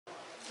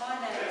My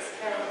name is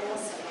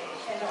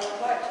and I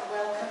would like to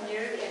welcome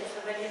new and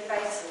familiar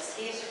faces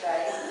here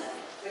today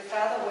where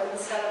Father Wynne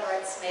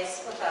celebrates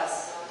Mass with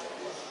us.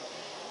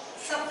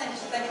 Something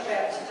to think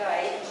about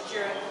today and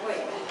during the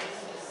week.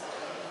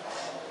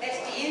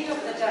 At the end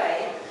of the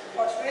day,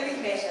 what really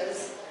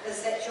matters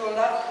is that your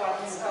loved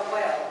ones are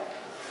well.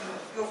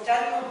 You've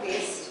done your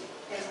best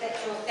and that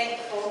you're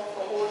thankful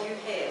for all you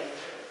have.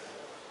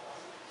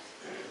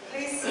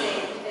 Please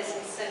stand as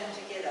we sing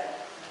together.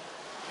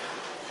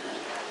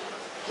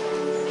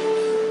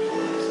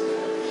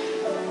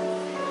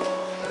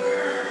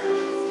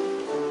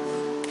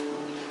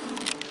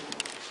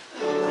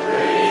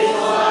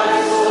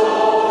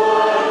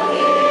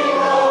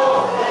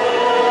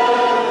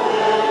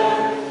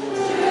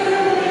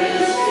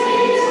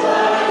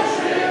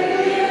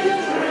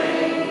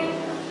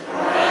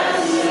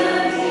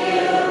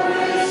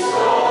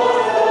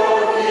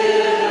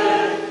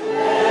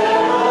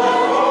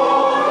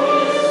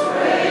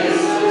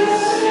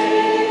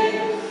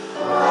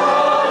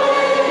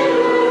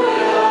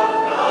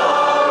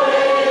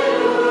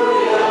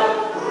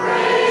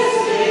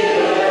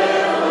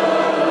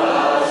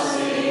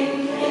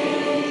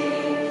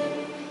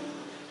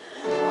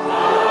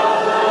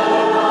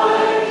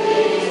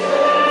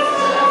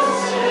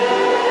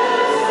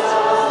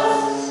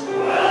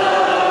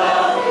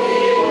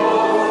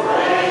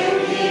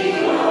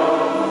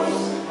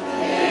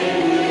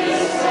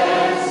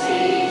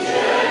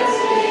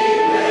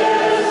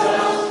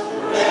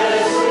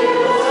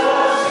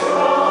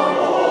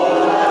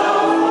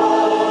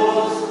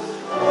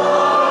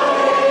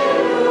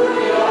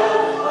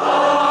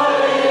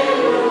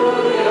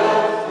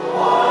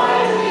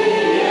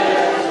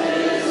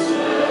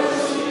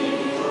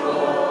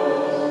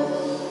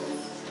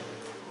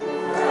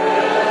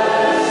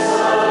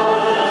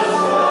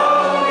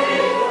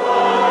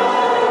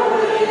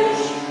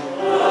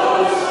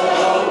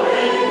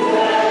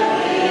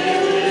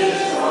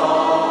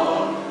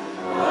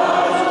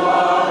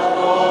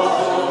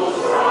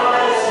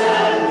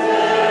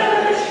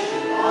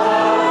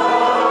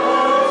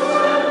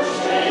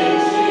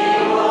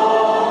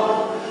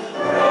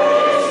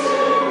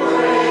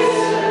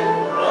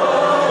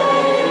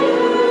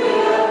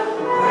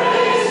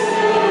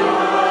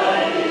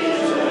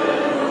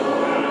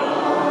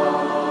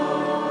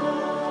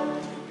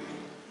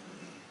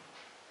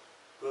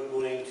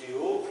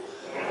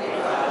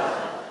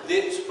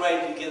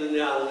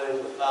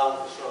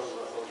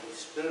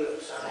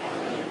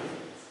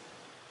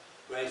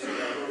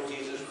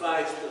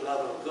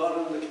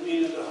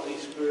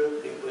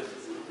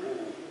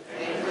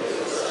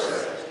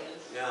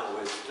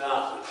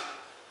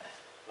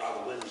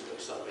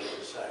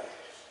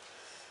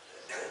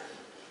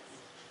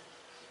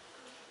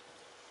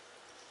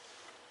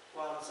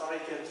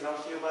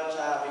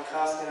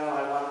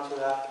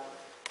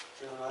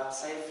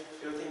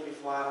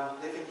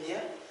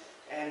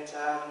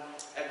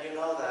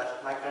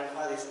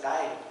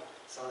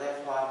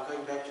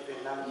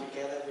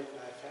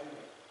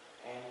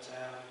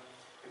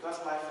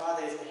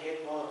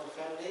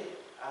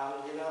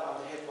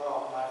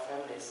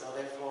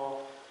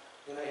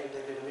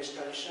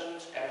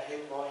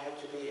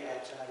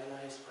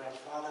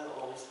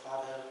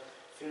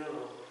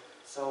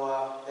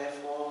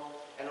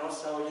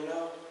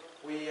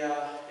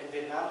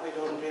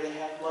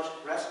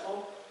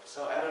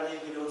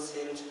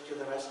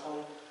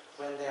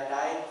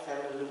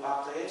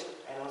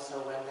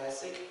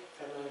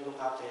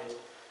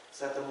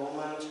 So at the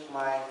moment,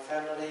 my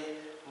family,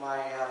 my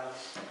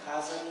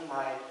cousin,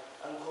 my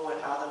uncle and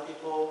other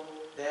people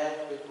there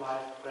with my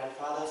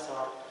grandfather,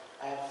 so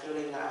I have a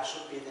feeling that I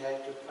should be there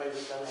to pray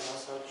with them and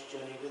also to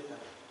journey with them.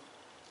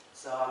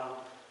 So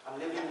I'm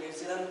living in New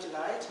Zealand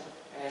tonight,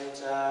 and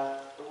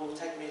it will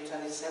take me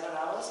 27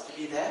 hours to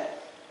be there,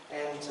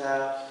 and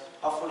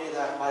hopefully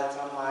that by the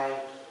time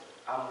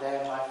I'm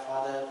there, my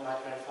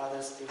grandfather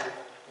is still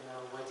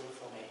waiting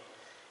for me.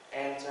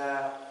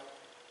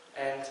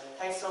 And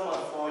thanks so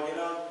much for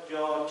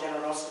your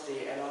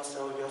generosity and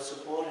also your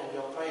support and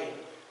your praying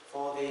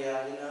for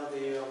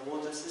the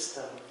water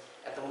system.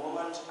 At the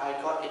moment, I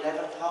got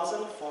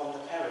 11,000 from the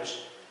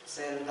parish,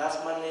 so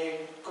that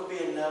money could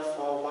be enough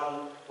for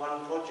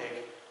one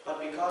project. But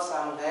because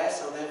I'm there,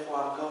 so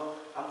therefore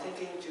I'm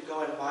thinking to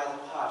go and buy the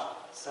part.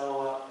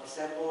 So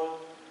example,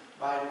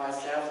 by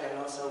myself and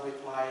also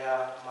with my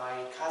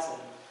cousin.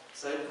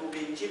 So it could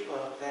be cheaper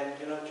than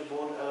to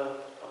buy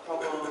a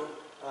proper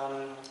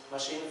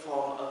machine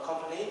from a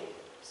company.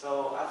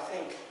 So I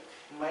think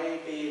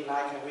maybe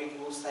like a week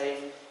will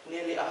save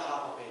nearly a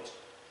half of it.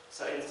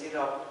 So instead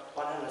of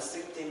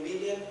 160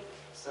 million,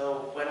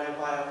 so when I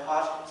buy a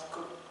part, it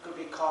could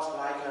be cost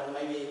like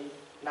maybe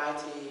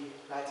 90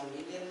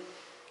 million.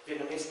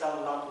 Vietnamese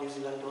dong, not New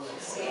Zealand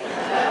dollars.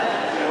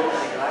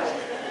 Right?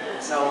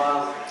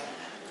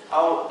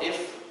 So if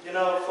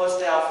first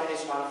day I'll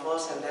finish one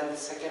first, and then the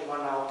second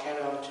one I'll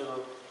carry on to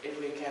if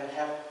we can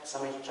have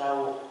some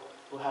travel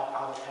to have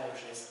other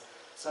parishes.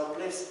 So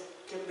please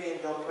keep me in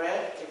your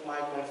prayer, keep my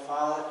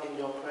grandfather in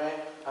your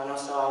prayer, and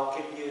also I'll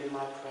keep you in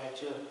my prayer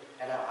too.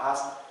 And I'll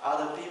ask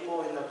other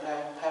people in the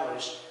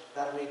parish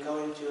that we're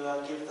going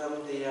to give them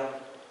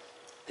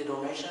the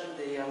donation,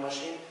 the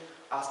machine,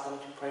 ask them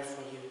to pray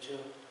for you too.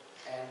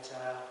 And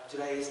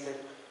today is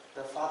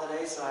the Father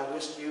Day, so I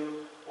wish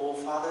you all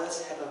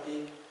fathers have a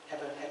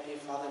happy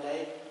Father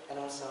Day, and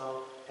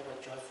also have a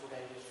joyful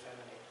day with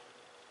family.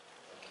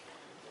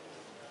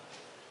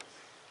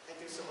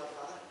 Thank you so much,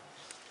 Father.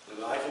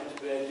 Delighted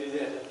to be able to do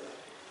that.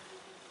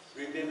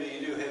 Remember,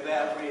 you do have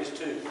our prayers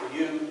too, for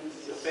you,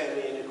 your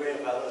family, and your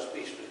grandfather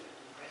especially.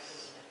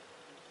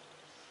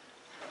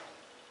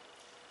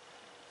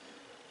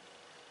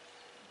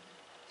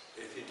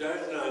 If you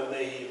don't know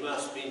me, you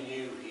must be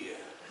new here.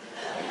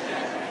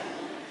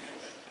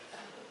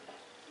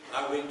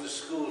 I went to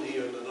school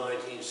here in the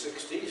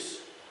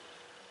 1960s,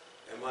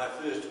 and my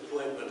first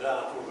appointment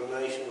after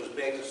ordination was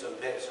back at St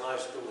Pat's High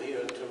School here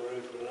in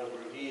Timaru for a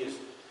number of years.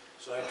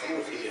 So I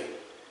taught here.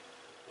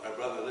 My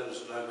brother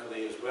lives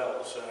locally as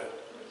well, so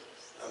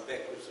I'm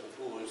backwards and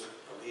forwards.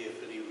 I'm here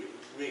pretty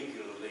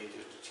regularly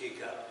just to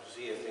check up and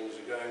see if things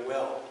are going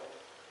well.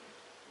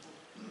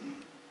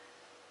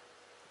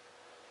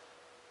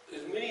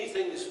 There's many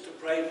things to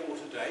pray for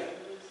today.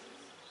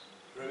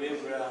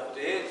 Remember our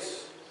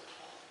dads,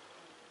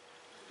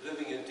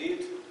 living and dead,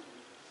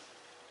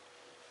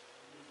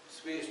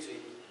 especially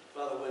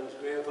Father Wynn's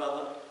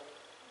grandfather,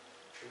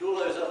 and all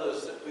those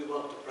others that we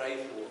want to pray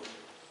for,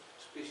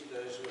 especially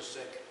those who are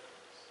sick.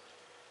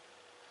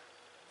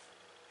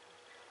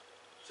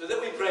 So that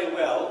we pray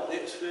well,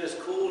 let's first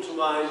call to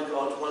mind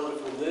God's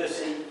wonderful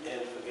mercy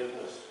and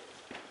forgiveness.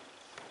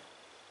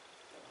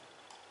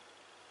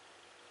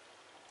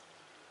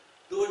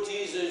 Lord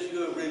Jesus,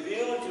 you have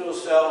revealed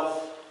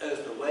yourself as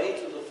the way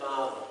to the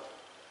Father.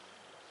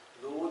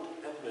 Lord,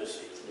 have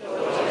mercy.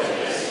 Lord, have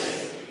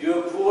mercy. You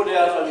have poured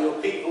out on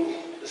your people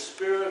the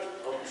Spirit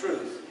of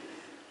truth.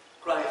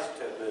 Christ,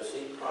 have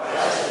mercy.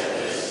 Christ, have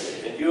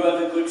mercy. And you are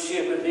the Good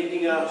Shepherd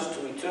leading us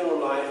to eternal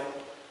life.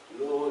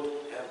 Lord,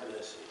 have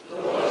mercy.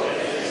 Lord, have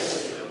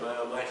mercy. And may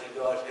Almighty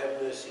God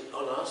have mercy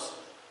on us,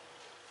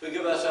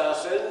 forgive us our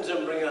sins,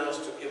 and bring us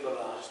to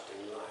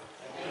everlasting life.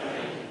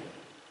 Amen.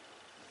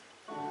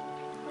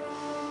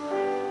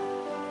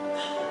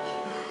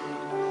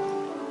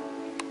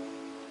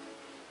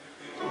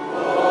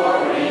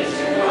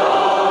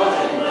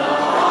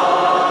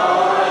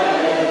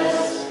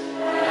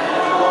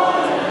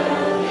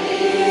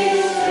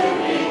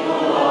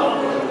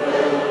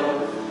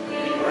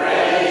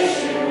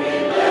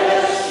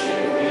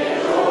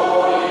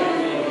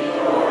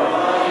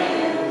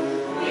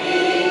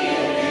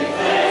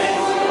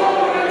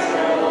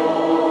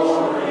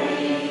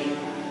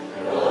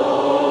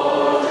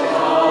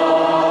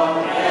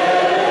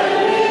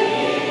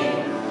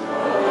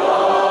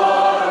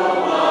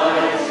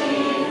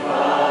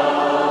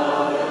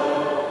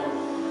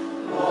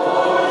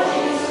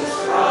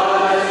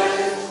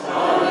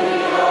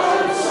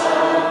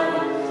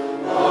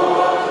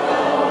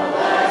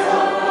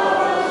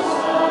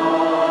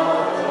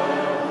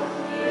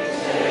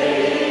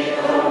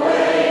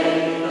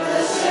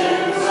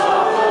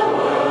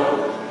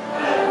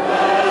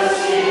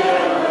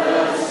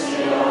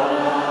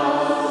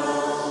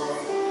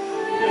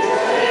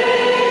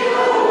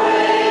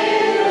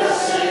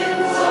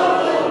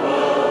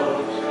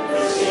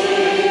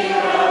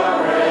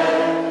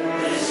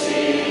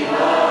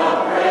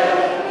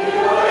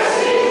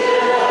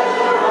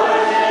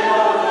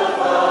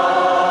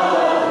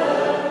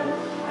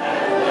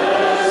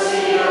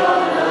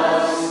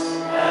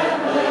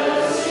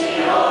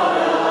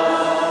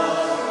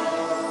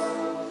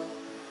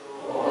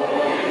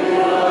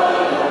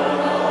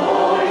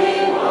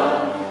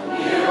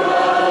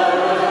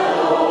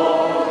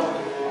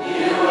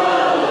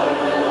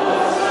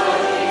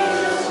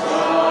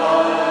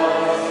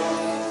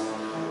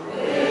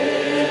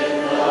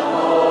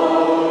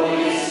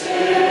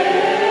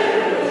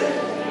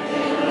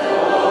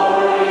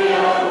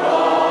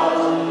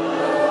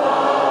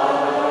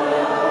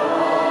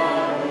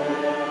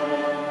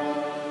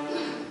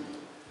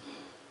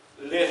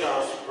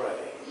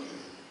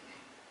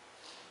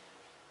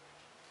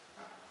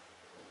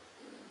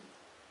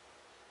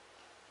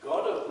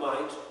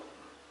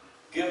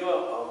 giver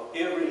of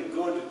every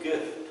good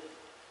gift,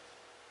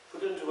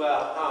 put into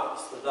our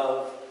hearts the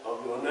love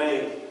of your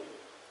name,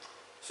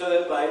 so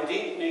that by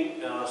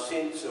deepening our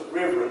sense of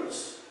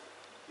reverence,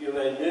 you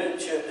may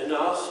nurture in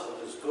us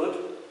what is good,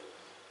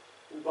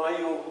 and by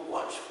your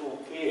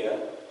watchful care,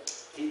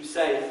 keep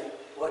safe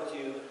what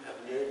you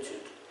have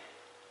nurtured.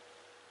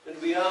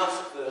 And we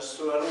ask this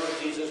through our Lord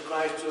Jesus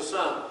Christ, your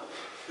Son,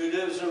 who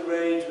lives and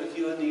reigns with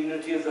you in the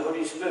unity of the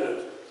Holy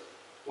Spirit,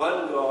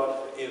 one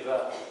God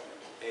forever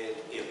and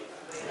ever.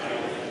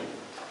 Amen.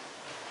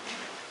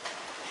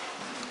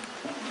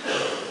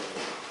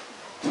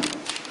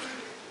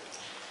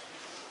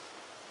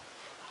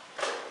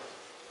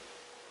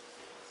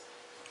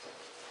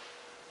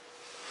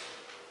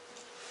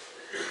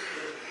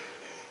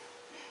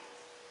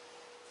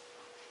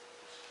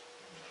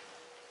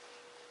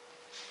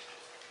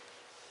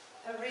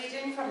 A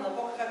reading from the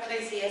book of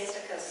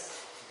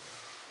Ecclesiasticus.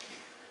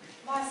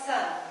 My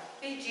son,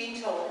 be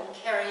gentle in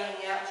carrying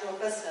out your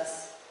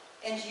business,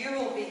 and you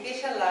will be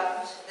better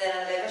loved than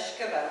a lavish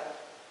giver.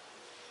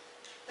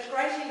 The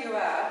greater you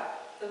are,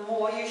 the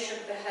more you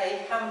should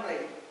behave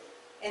humbly,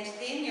 and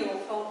then you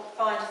will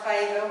find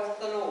favour with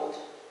the Lord.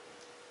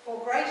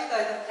 For great though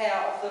the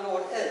power of the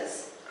Lord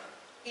is,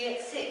 he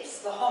accepts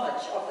the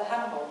homage of the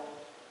humble.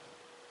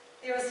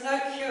 There is no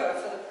cure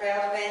for the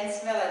proud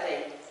man's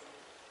malady,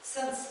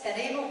 since an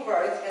evil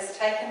growth has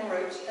taken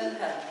root in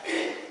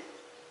him.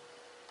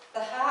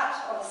 The heart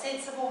of a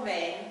sensible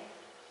man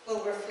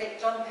will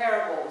reflect on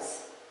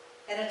parables.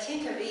 An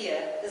attentive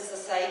ear is the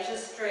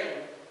sage's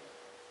dream.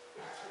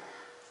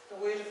 The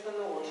word of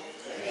the Lord.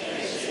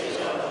 Thanks be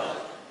to God.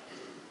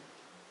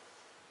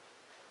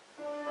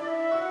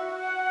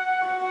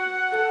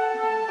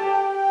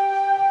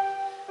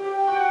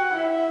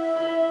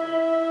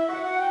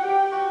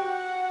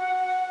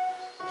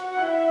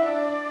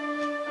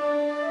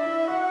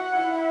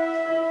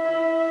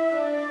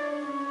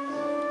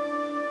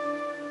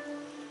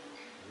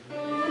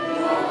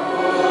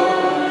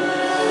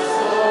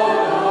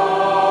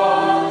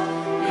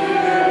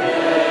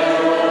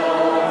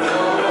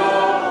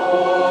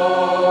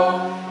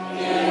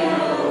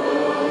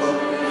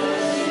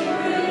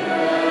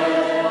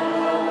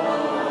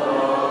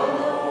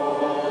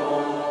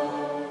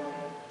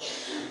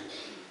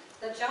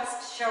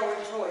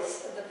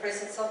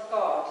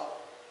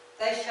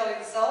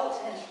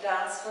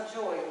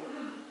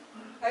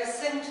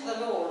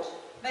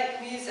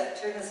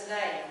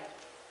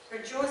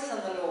 Rejoice in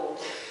the Lord,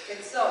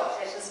 exult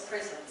at his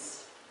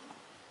presence.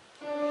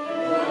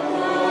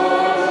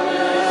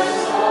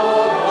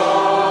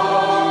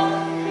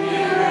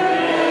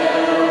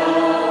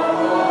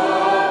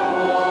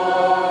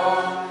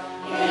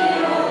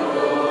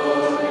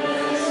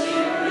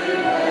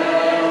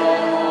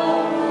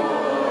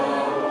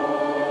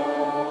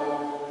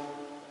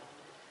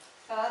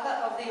 Father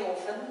of the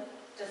orphan,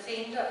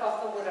 defender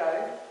of the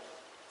widow,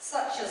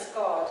 such is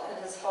God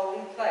in his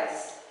holy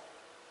place.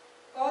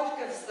 God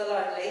gives the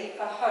lonely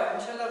a home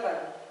to live in.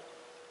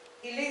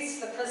 He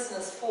leads the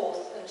prisoners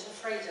forth into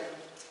freedom.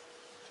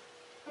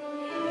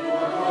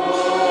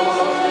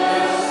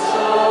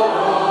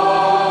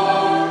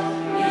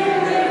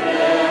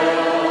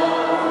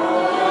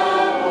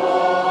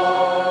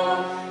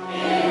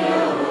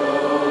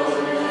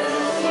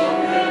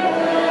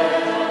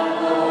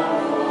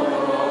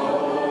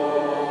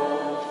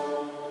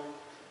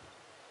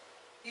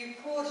 You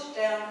poured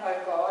down,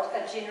 O God,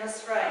 a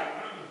generous rain.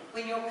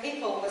 When your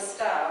people were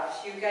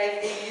starved, you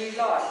gave them new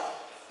life.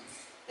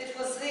 It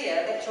was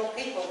there that your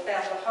people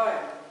found a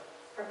home,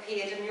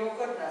 prepared in your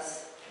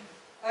goodness,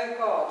 O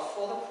God,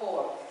 for the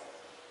poor.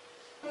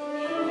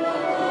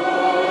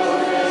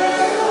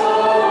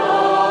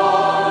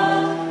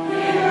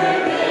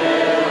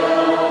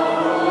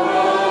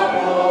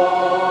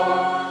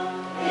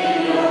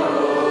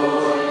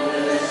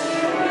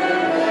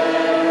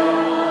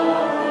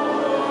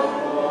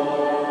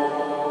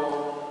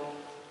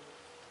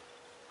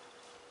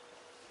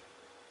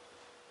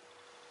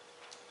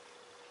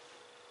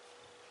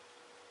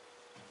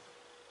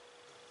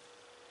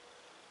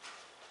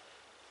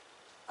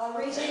 A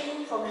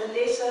reading from the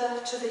letter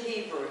to the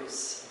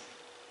Hebrews.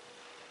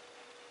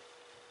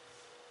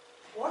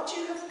 What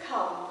you have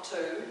come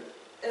to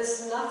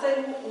is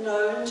nothing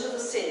known to the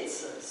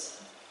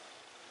senses,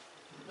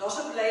 not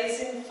a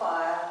blazing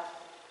fire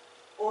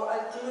or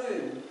a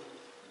gloom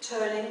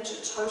turning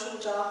to total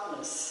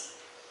darkness,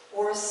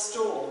 or a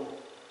storm,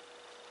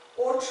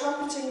 or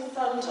trumpeting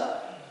thunder,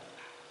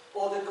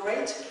 or the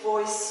great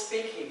voice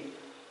speaking,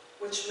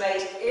 which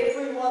made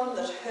everyone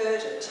that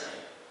heard it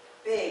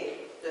beg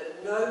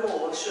that no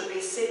more should be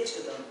said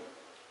to them.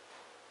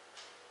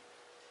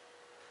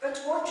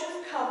 But what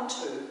you've come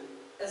to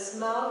is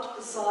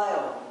Mount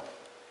Zion,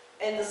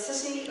 and the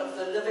city of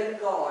the living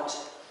God,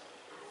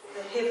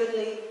 the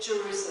heavenly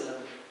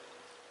Jerusalem,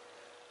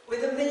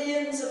 where the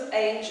millions of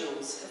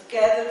angels have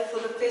gathered for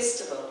the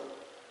festival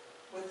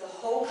with the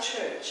whole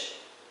church,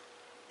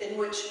 in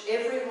which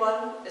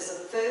everyone is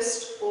a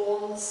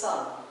firstborn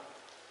son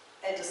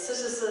and a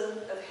citizen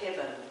of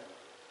heaven.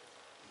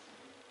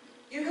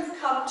 You have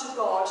come to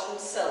God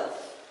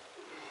himself,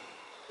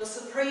 the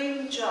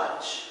supreme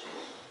judge,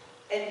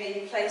 and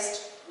been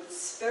placed with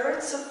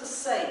spirits of the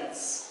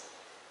saints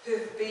who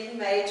have been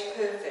made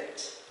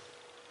perfect,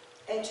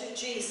 and to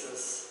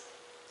Jesus,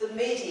 the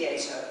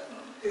mediator,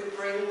 who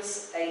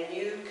brings a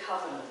new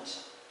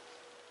covenant.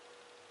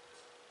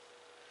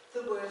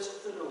 The word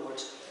of the Lord.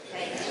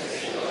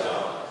 Thanks be to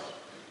God.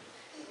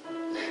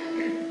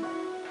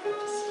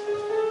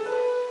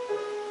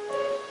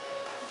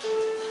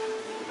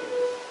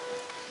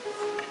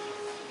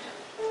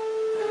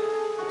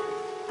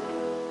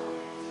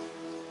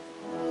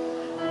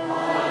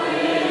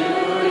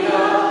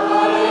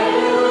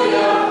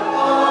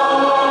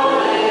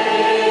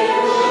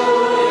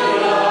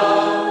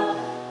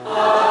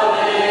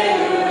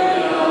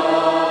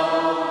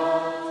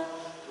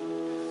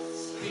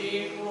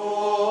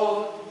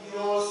 Behold,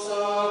 your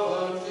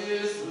servant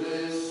is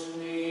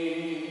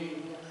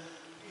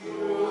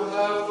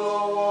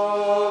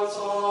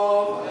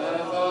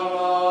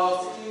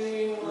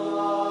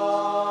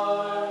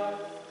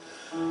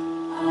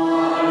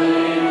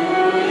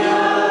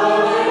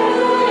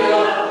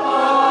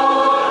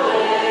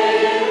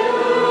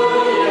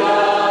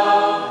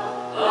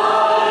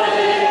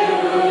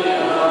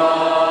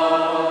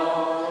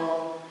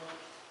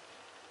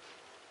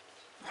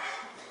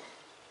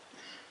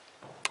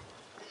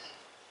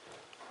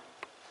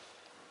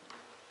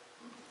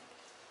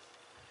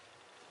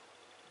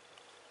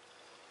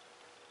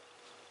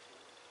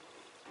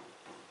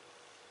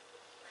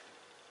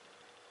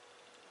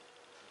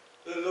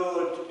The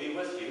Lord be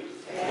with you.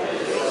 And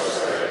with your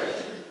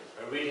spirit.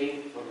 A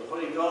reading from the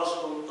Holy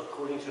Gospel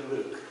according to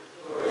Luke.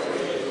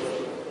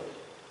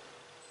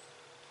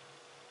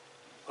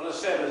 On the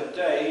seventh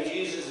day,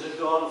 Jesus had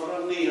gone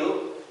for a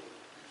meal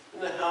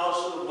in the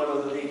house of one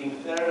of the leading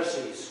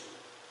Pharisees,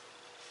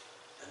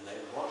 and they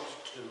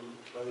watched him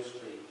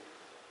closely.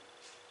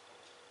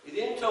 He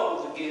then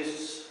told the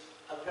guests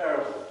a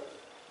parable,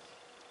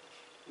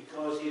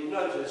 because he had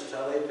noticed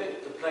how they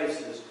picked the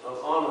places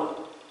of honour.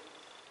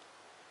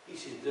 He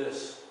said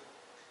this: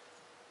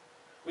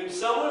 when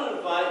someone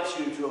invites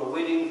you to a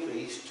wedding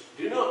feast,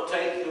 do not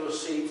take your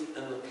seat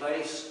in the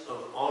place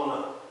of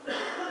honour.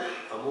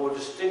 A more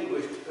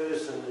distinguished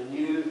person than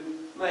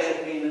you may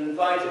have been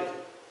invited,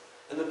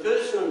 and the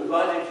person who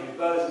invited you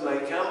both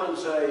may come and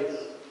say,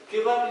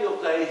 give up your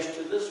place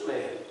to this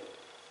man.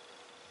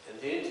 And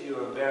then, to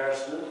your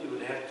embarrassment, you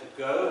would have to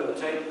go and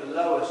take the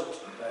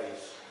lowest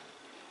place.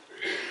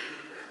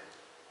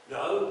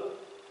 No,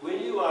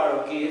 when you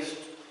are a guest,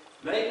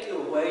 make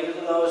your way to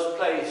the lowest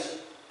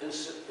place and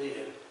sit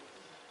there,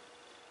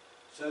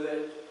 so that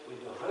when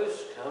your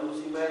host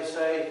comes, he may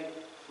say,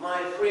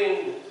 my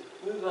friend,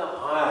 move up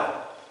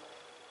higher.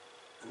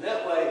 And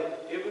that way,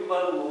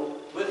 everyone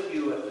with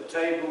you at the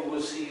table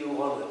will see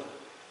you honoured.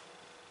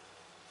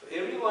 For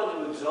everyone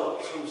who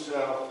exalts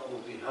himself will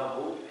be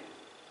humbled,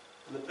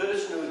 and the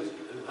person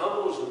who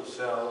humbles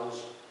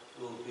themselves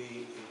will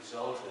be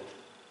exalted.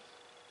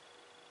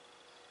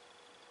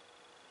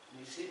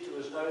 And he said to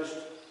his host,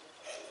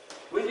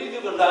 when you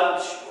give a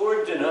lunch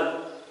or a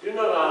dinner, do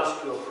not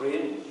ask your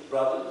friends,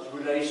 brothers,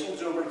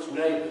 relations, or rich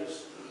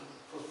neighbours,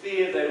 for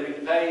fear they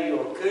repay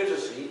your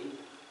courtesy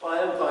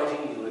by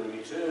inviting you in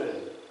return.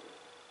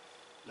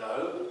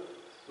 No,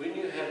 when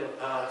you have a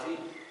party,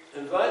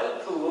 invite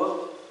the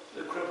poor,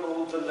 the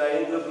crippled, the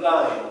lame, the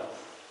blind.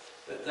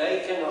 That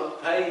they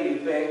cannot pay you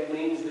back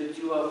means that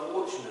you are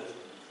fortunate,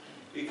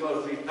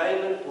 because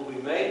repayment will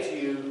be made to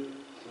you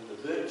when the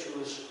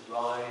virtuous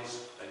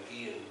rise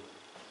again.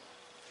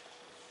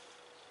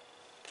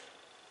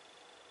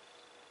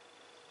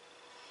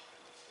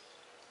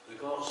 The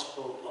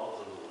Gospel of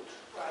the Lord.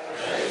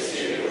 Praise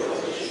to you,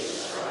 Lord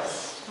Jesus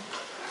Christ.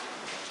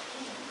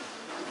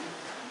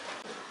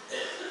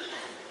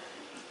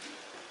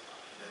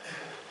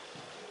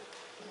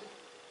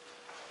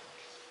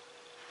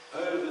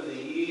 Over the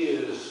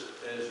years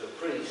as a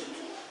priest,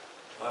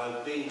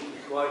 I've been to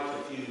quite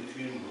a few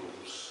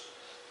funerals.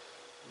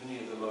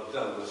 Many of them I've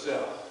done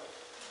myself.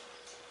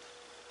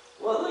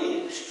 One of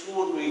the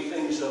extraordinary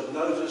things I've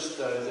noticed,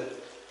 though, that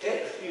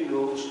at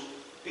funerals,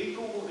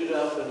 people will get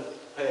up and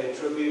pay a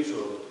tribute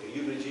or a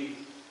eulogy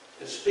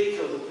and speak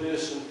of the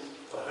person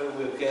for whom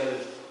we've gathered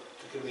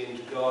to commend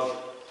to God.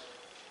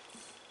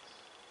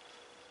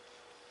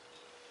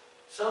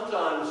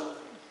 Sometimes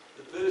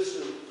the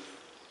person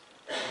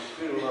whose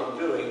funeral I'm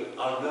doing,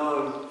 I've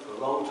known for a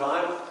long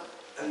time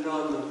and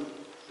known them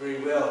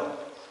very well.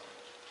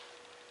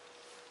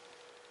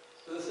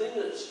 But the thing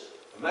that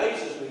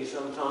amazes me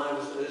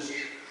sometimes is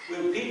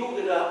when people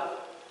get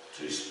up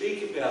to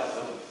speak about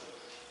them,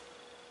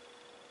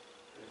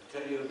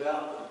 tell you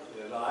about them,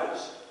 their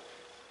lives,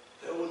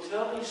 they will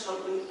tell me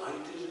something I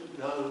didn't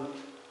know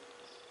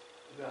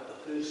about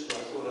the person I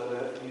thought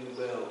I knew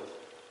well.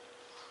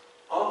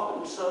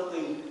 Often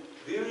something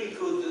very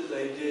good that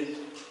they did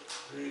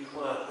very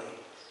quietly.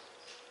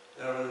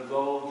 They were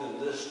involved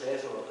in this,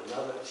 that, or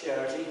another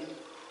charity,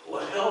 or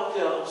helped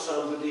out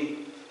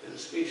somebody in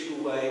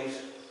special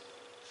ways,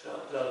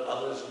 helped out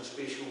others in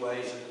special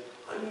ways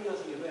that I knew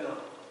nothing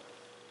about.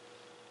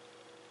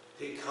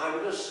 Their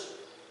kindness,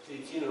 their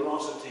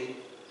generosity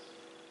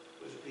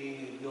was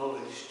being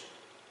acknowledged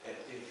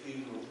at their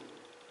funeral.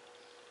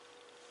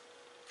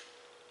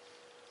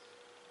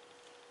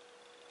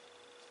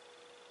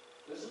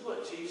 This is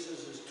what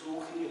Jesus is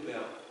talking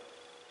about.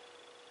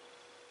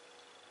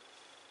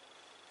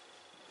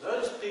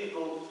 Those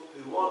people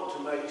who want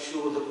to make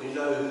sure that we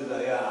know who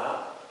they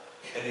are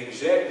and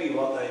exactly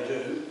what they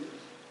do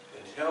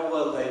and how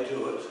well they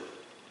do it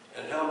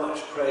and how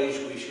much praise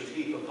we should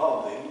heap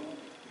upon them,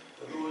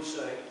 the Lord's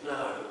saying,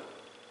 no,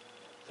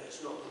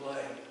 that's not the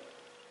way.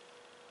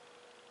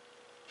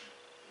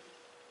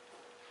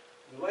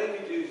 The way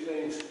we do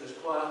things is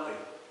quietly.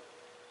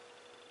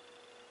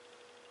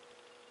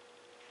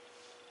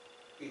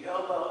 We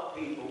help out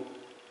people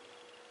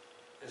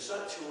in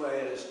such a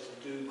way as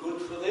to do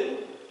good for them,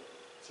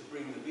 to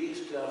bring the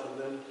best out of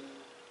them,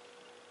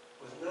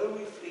 with no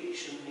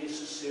reflection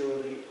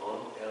necessarily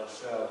on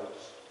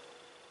ourselves.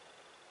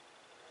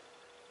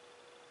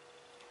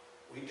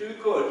 We do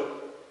good,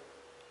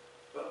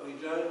 but we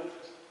don't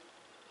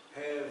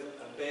have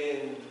a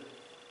band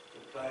to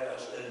play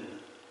us in,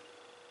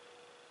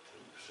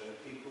 so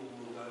people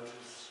will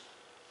notice.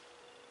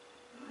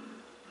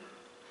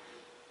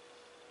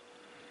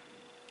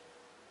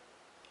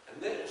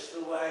 And that's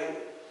the way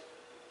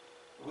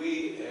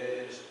we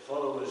as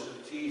followers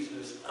of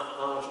Jesus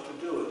are asked to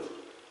do it.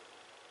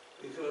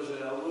 Because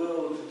our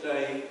world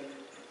today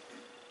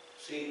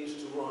seems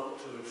to want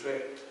to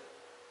attract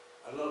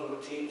a lot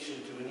of attention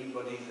to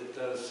anybody that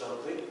does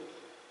something.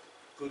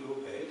 good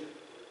or bad,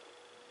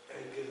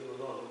 and give them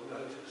a lot of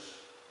notice.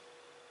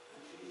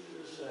 And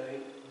Jesus is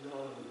saying,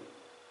 no.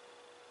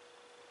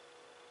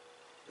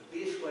 The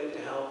best way to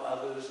help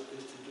others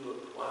is to do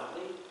it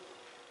quietly,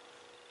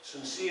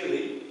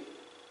 sincerely,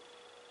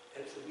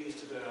 and to the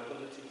best of our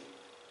ability.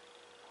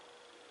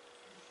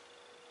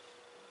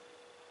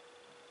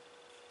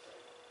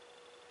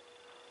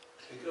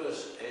 Because,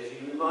 as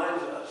he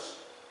reminds us,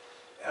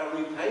 our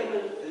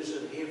repayment is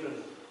in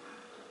heaven.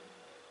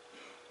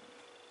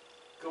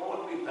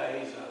 God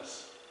repays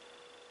us.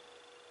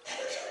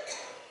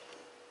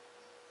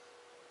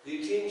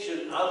 The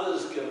attention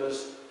others give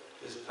us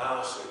is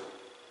passing.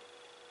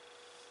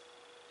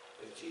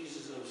 As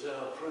Jesus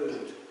himself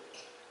proved,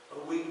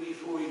 a week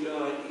before he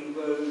died, he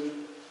rode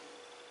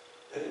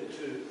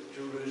into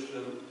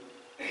Jerusalem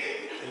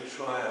in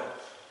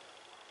triumph.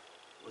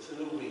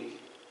 Within a week,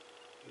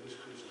 he was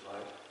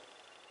crucified.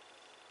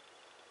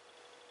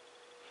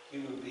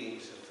 Human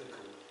beings are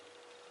fickle.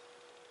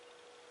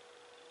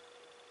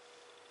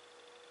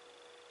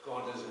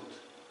 God isn't.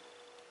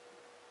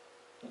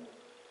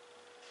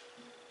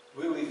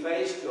 When we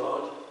face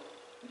God,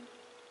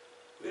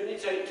 we only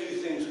take two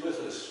things with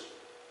us.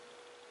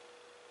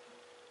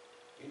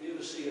 You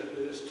never see a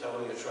hearse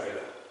towing a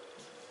trailer.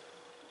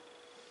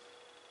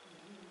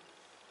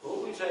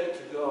 What we take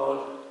to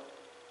God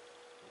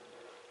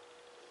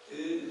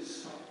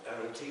is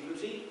our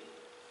integrity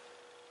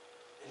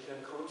and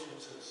our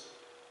consciences.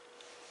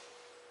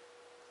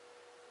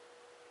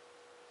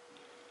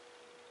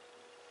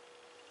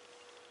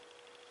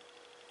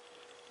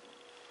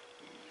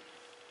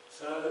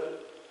 So,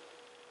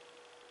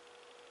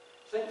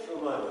 think for a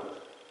moment.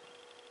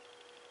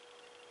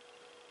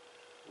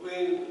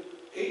 When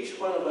each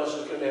one of us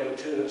is going to have a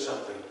turn at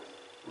something,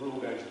 we're all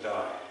going to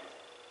die.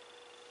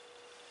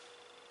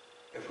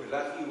 If we're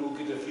lucky, we'll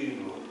get a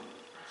funeral.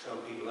 Some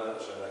people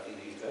aren't so lucky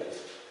these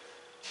days.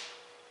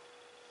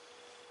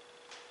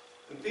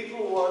 And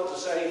people want to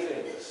say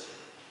things.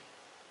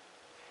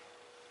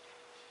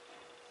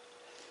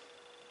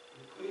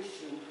 The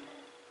question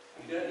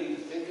you don't need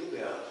to think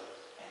about,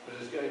 but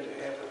is going to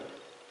happen.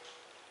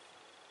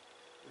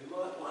 We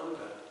might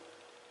wonder,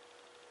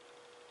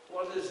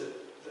 what is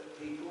it that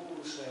people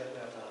will say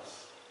about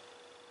us?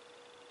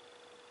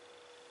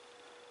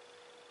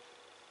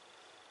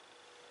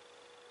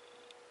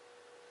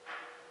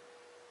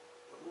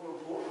 But more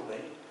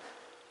importantly,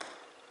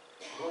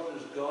 what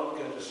is God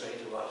going to say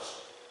to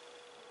us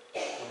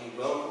when he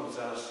welcomes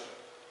us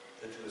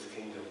into his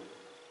kingdom?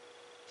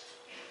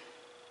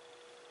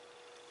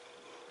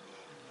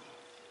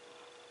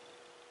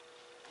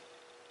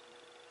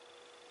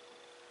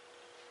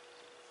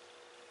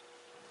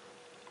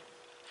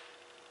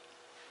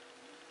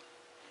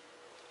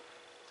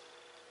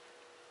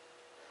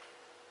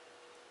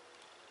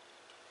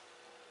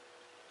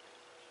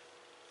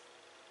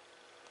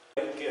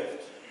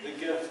 Gift, the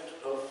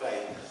gift of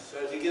faith.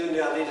 So together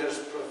now let us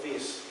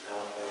profess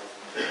our faith.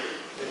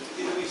 And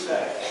together we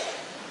say,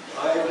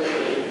 I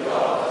believe in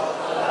God,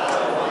 our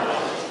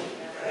Almighty,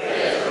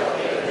 creator of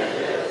heaven and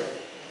earth,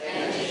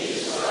 and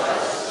Jesus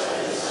Christ,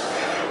 His Son,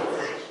 our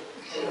Lord,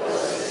 who was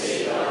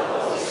conceived by the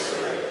Holy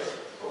Spirit,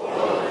 born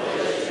of the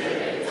Virgin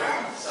Mary,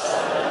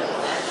 suffered and was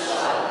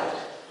crucified,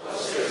 was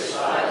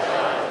crucified,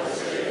 died, and was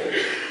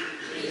buried.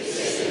 He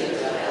descended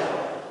into hell.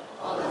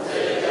 On the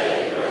third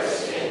day he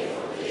rose again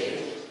from the dead.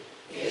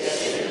 He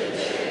ascended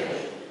into heaven,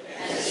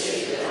 and is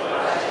seated at the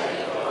right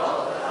hand of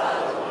God the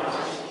Father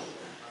Almighty.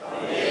 From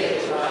there he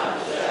will come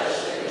to judge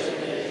the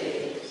living and the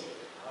dead.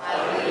 I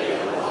believe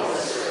in the Holy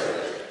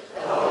Spirit,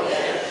 the Holy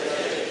Catholic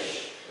Church,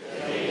 the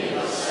communion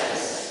of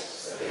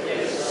saints, the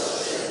forgiveness of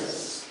sins,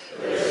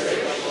 the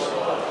resurrection of the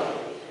body,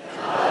 and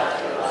life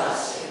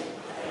everlasting.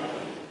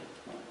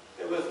 Amen.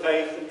 And with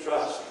faith and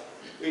trust,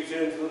 we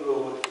turn to the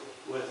Lord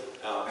with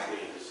our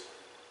prayers.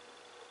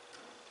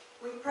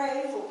 We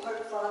pray for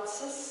Pope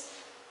Francis,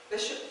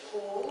 Bishop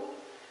Paul,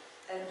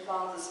 and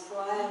Fathers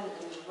Brian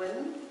and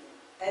Wynne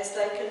as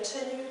they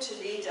continue to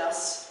lead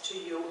us to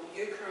your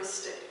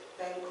Eucharistic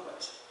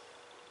banquet.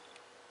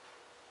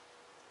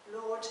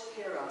 Lord,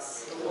 hear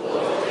us.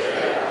 Lord, hear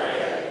our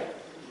prayer.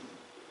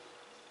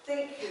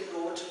 Thank you,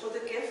 Lord, for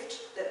the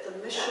gift that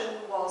the mission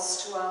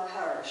was to our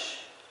parish.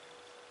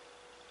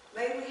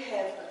 May we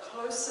have a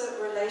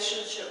closer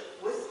relationship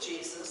with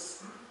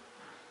Jesus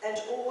and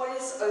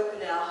always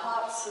open our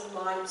hearts and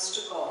minds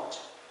to God.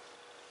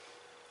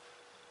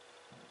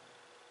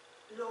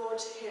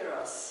 Lord, hear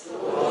us.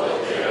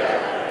 Lord, hear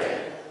our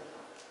prayer.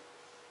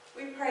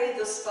 We pray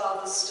this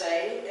Father's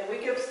Day and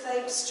we give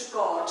thanks to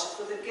God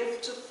for the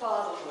gift of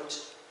fatherhood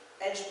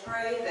and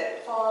pray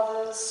that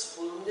fathers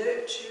will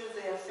nurture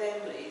their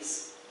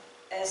families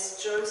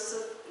as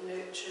Joseph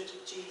nurtured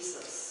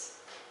Jesus.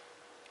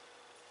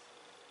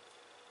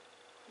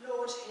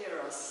 Lord, hear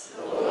us.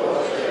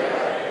 Lord, hear our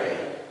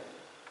prayer.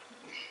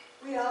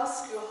 We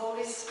ask your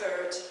Holy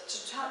Spirit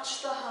to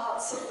touch the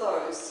hearts of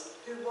those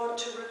who want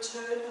to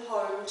return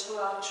home to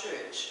our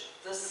church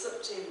this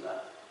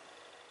September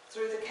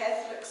through the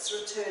Catholics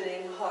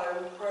Returning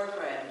Home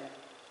program.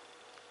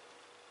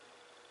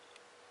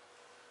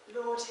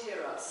 Lord, Lord,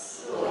 hear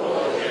us.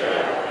 Lord, hear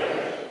our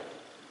prayer.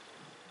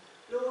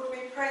 Lord, we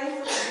pray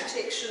for the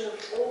protection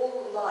of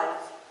all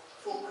life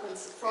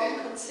from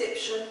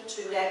conception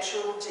to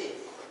natural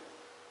death.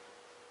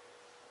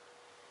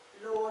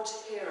 Lord,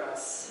 hear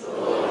us.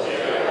 Lord, hear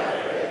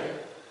our prayer.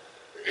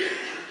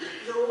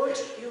 Lord,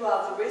 you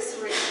are the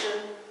resurrection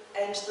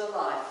and the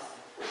life.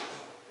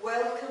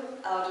 Welcome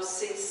our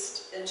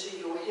deceased into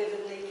your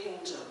heavenly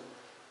kingdom.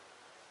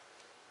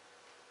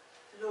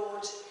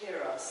 Lord,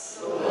 hear us.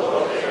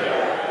 Lord, hear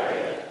our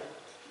prayer.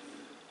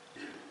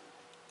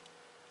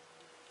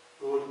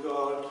 Lord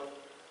God,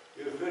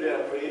 you have heard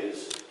our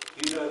prayers.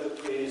 You know the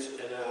prayers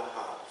in our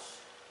hearts.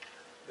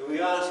 And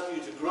we ask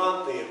you to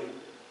grant them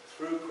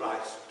through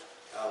Christ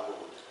our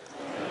Lord.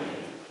 Amen.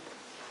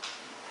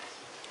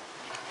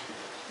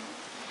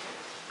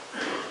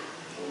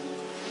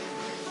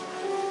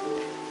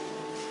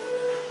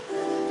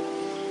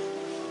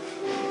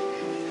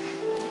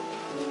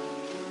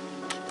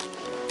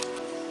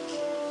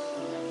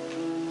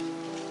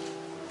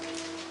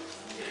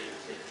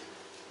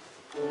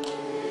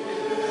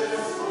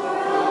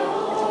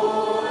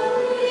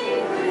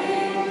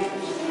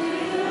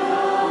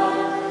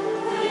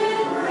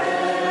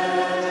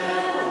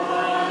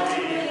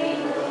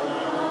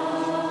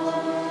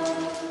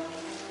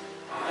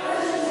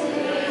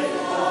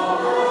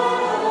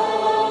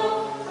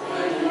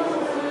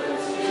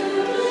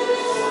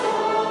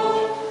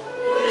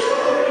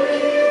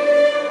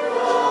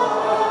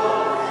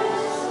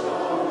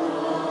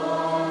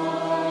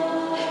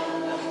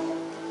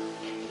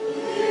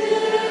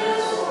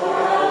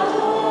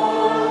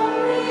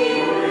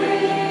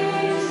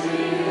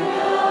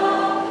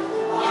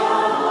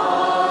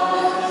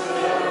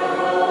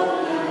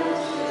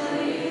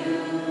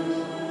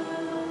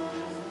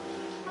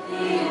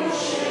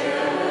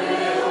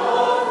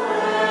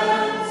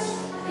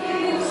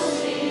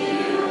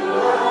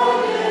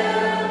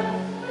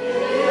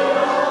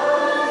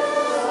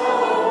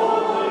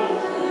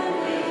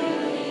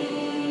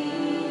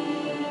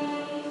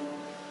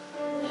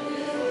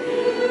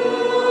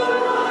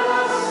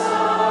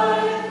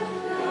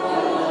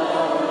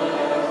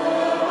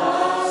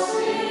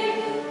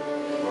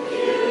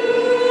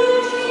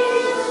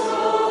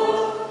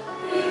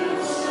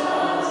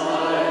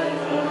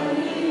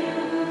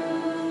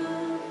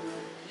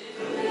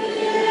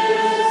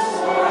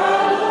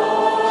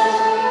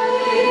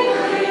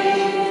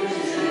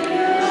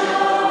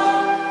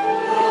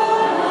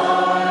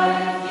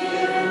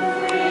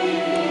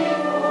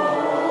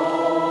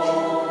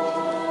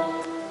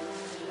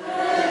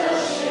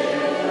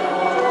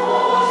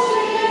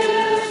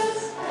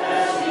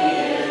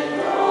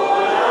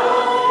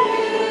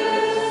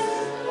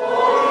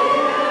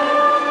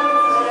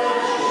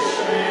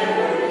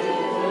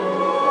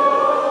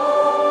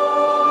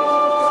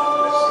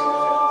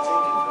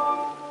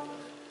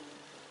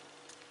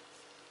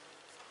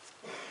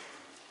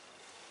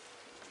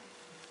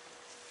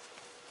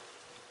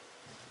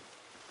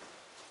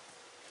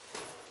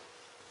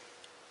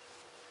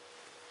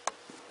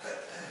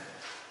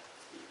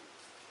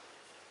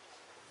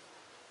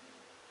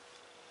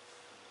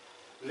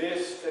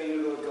 Blessed are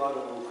you, Lord God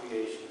of all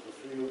creation, for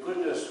through your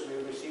goodness we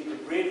have received the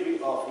bread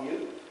we offer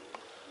you,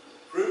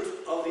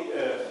 fruit of the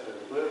earth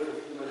and the work of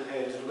human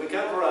hands, and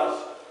become for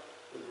us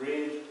the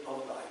bread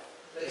of life.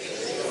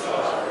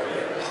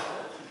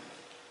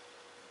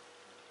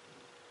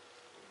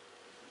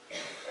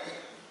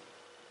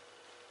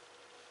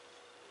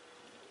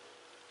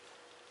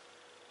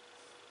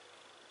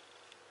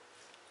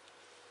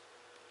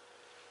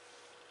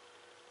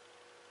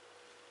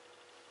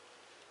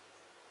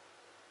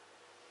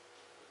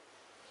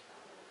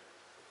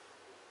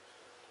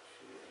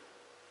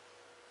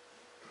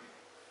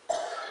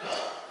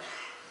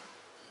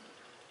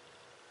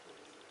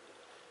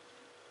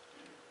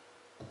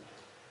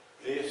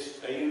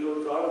 Blessed are you,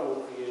 Lord God of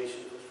all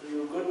creation, for through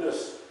your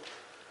goodness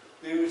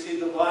we receive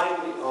the wine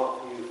we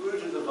offer you,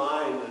 fruit of the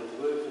vine and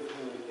the work of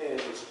human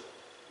hands,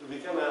 will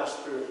become our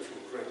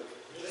spiritual drink.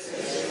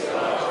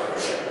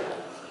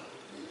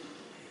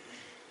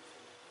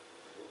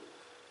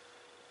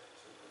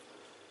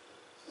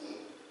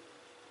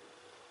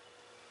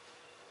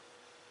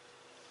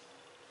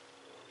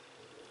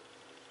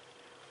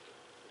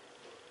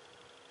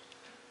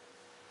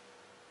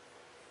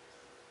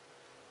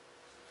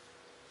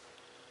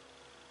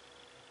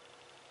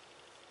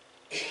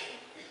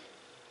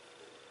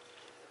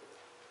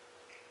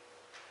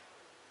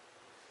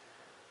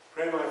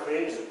 Pray, my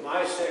friends, that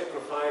my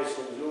sacrifice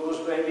and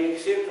yours may be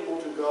acceptable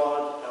to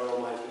God, our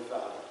Almighty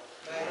Father.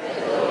 May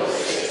the Lord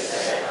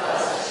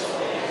sacrifice your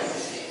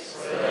hands,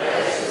 for the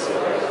praise and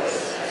glory of his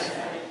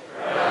name,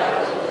 for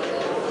our Lord and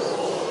Lord of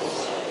all his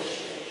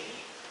salvation.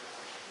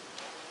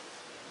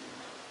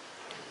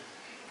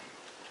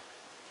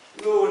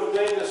 Lord,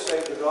 may this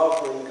sacred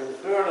offering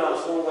confer on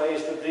us always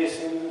the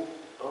blessing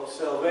of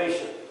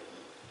salvation.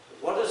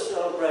 What it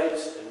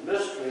celebrates in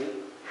mystery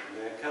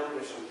may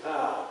accomplish in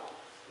power.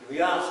 We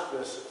ask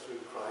this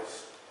through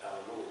Christ our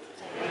Lord.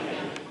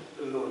 Amen.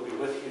 The Lord be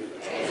with you.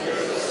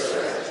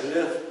 Amen.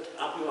 Lift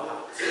up your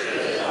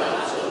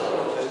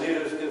hearts.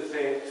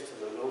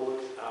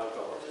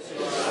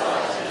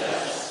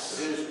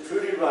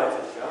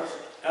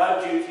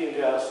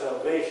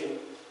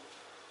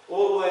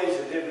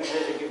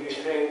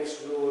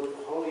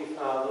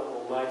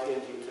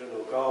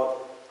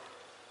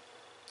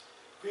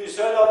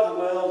 so loved the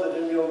world that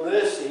in your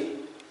mercy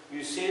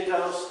you sent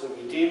us, the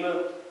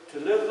Redeemer, to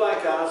live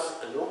like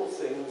us in all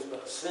things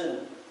but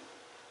sin,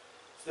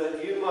 so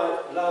that you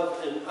might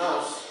love in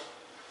us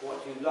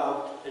what you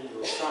loved in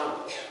your Son.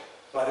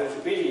 By whose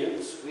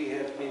obedience we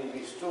have been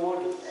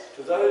restored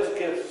to those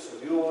gifts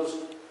of yours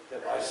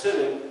that by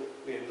sinning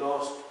we had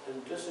lost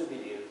in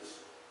disobedience.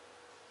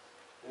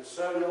 And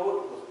so,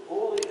 Lord, with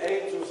all the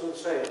angels and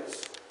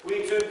saints,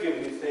 we too give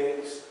you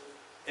thanks,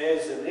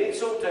 as in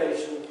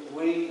exaltation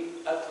we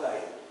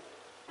acclaim.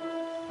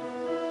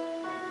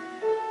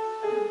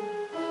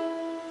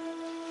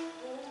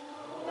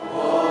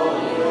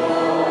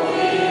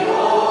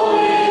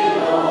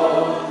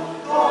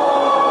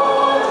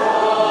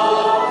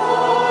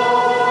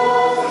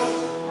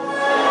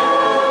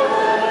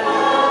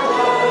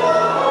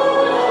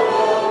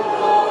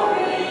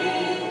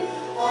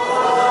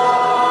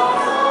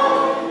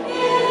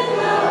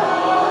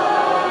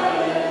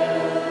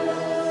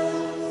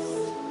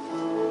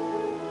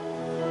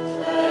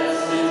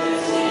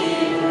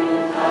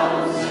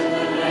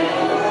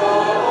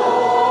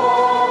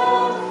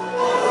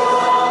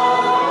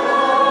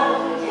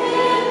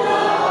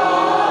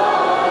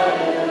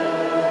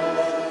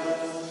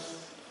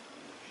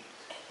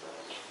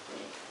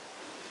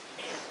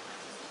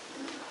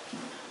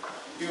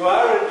 You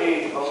are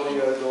indeed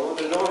holy, O Lord,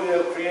 and all you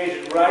have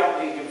created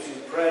rightly gives you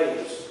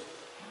praise.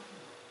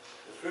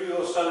 And through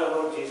your Son, our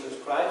Lord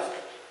Jesus Christ,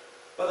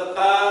 by the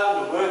power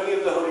and the working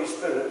of the Holy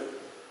Spirit,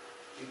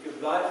 you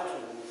give life to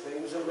all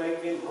things and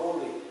make them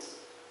holy.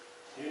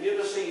 You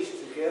never cease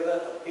to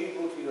gather a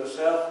people to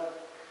yourself,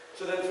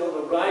 so that from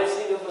the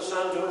rising of the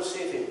sun to its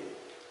setting,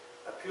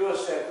 a pure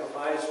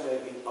sacrifice may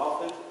be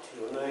offered to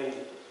your name.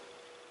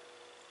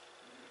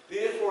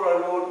 Therefore, O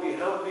Lord, we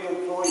humbly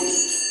implore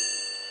you,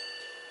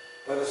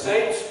 by the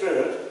same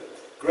Spirit,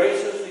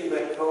 graciously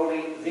make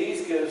holy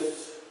these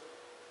gifts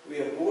we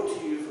have brought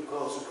to you for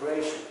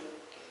consecration,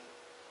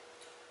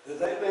 that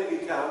they may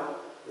become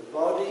the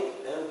body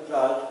and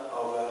blood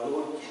of our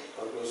Lord,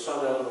 of your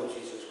Son, our Lord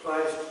Jesus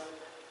Christ,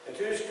 at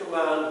whose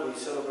command we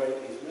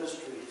celebrate these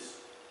mysteries.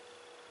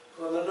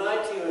 For on the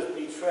night he was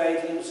betrayed,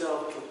 he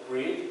himself took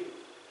bread,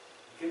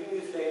 giving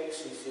you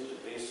thanks, he said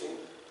a blessing,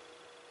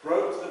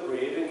 broke the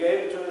bread and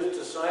gave it to his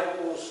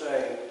disciples,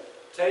 saying,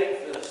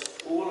 "Take this,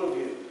 all of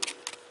you,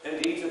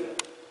 and eat of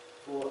it,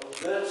 for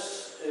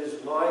this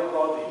is my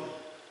body,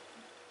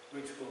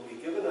 which will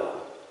be given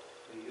up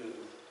for you."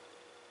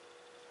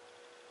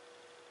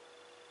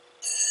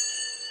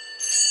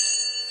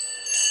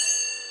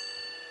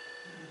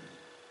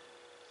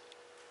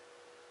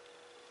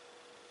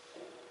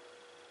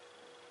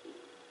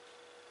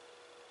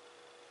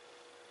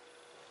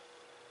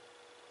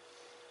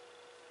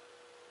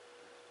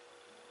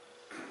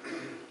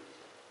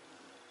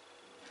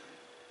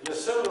 In a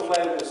similar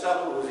way, when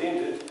supper was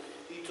ended,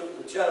 he took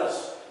the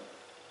chalice,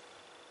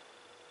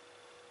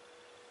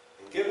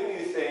 and giving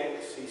you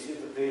thanks, he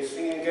said the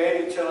blessing, and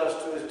gave the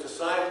chalice to his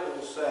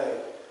disciples,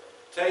 saying,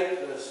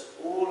 "Take this,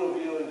 all of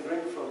you, and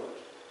drink from it,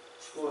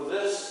 for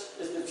this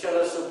is the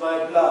chalice of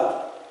my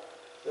blood,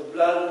 the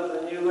blood of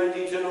the new and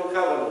eternal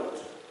covenant,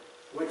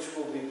 which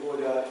will be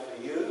poured out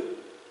for you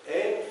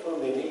and for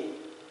many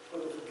for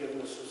the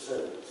forgiveness of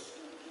sins.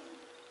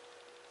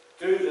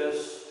 Do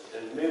this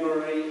in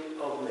memory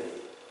of me."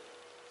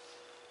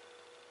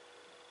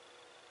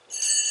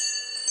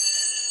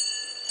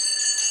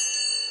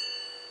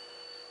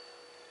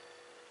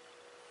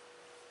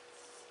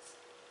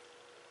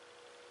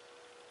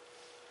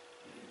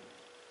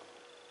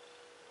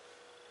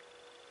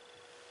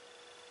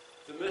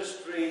 The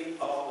mystery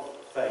of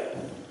faith.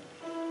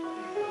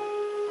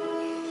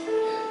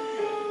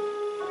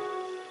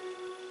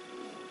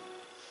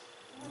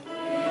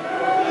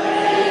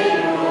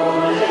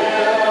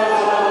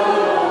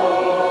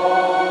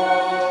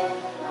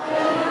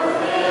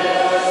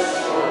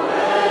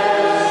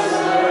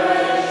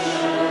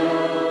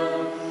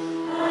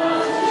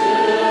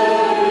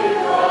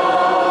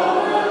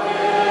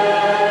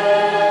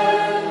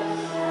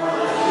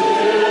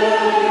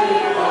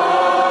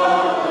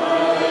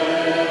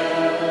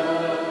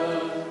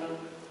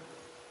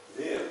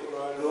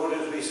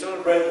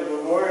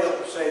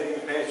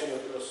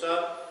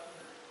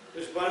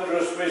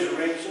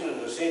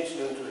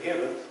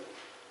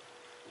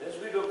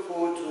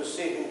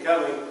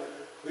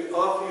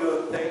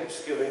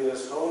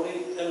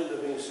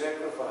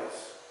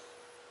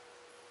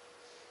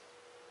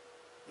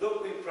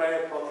 Look, we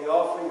pray, upon the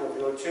offering of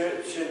your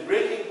church, and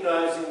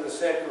recognizing the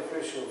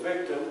sacrificial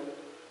victim,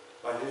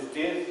 by whose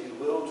death you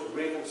will to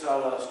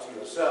reconcile us to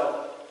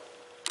yourself,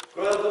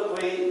 grant that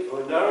we, who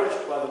are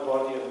nourished by the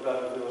body and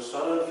blood of your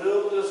Son, and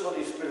filled with this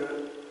Holy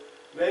Spirit,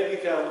 may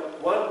become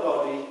one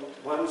body,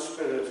 one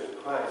Spirit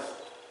in Christ.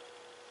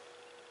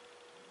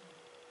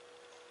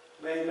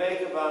 May make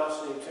of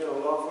us an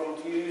eternal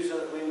offering to you, so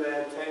that we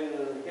may obtain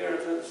an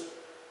inheritance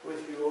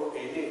with your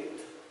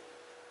elect,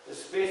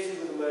 especially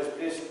with the most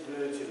blessed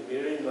Virgin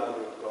Mary,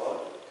 Mother of God,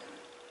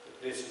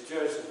 the blessed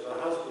Joseph,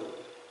 her husband,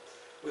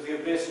 with your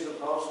blessed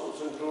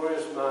apostles and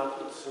glorious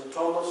martyrs, and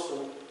Thomas,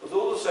 and with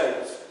all the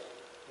saints,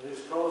 and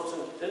whose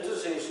constant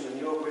intercession in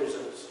your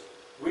presence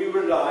we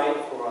rely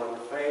for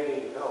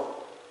unfailing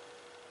help.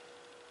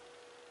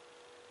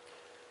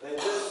 May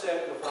this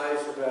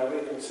sacrifice of our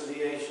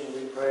reconciliation,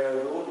 we pray,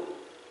 O Lord,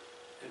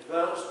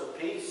 advance the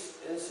peace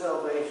and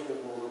salvation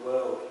of all the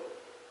world.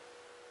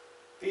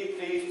 Be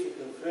pleased to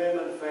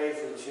confirm in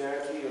faith and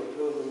charity your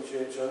pilgrim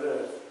church on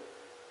earth,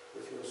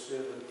 with your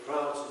servant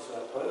Francis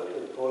our Pope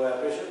and Paul our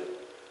Bishop,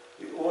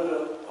 the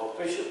order of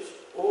bishops,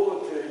 all the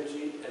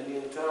clergy, and the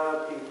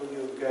entire people you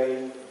have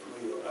gained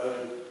for your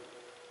own.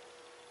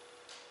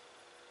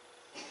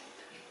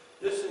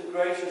 Listen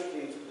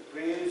graciously to the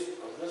prayers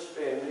of this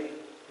family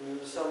whom you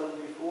have summoned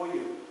before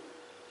you.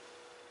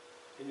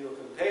 In your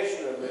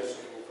compassion, O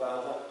merciful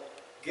Father,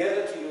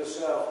 gather to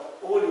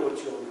yourself all your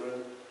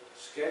children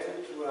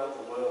scattered throughout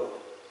the world.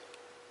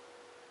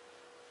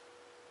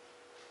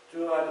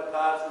 To our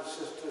departed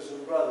sisters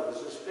and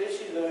brothers,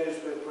 especially those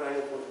we're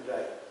praying for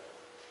today,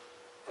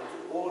 and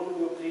to all who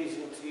were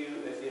pleasing to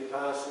you at their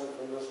passing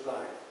from this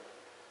life,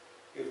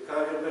 give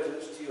kind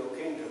admittance to your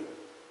kingdom.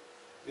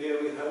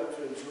 There we hope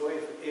to enjoy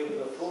forever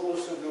the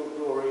fullness of your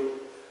glory,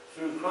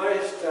 through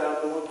Christ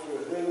our Lord,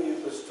 through whom you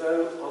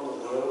bestow on the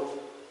world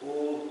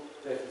all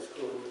that is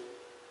good.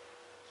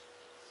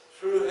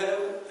 Through him,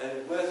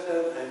 and with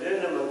him, and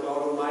in him, O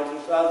God Almighty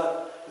Father,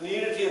 in the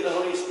unity of the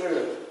Holy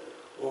Spirit,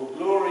 all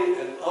glory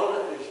and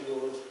honour is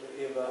yours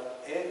forever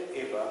and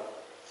ever.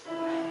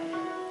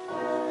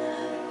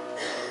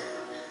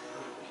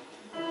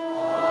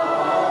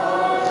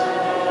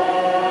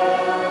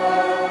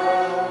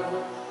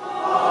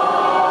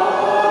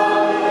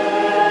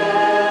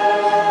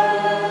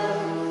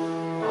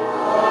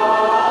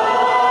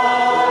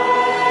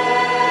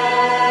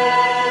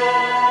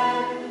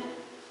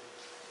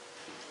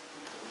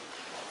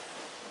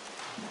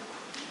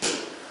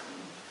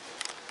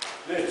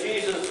 As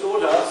Jesus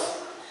taught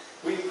us,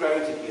 we pray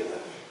together.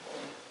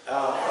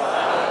 Our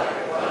Father,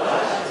 who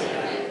art in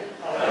heaven,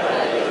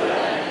 hallowed be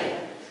thy name.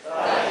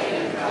 Thy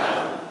kingdom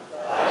come,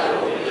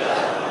 thy will be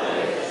done on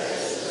earth as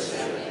it is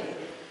in heaven.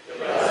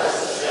 Give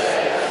us this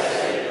day our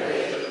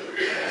daily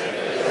bread, and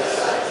forgive us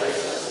our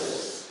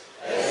trespasses,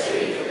 as we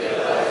forgive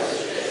those who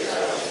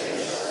trespass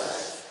against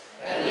us.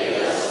 And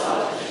lead us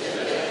not into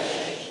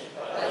temptation,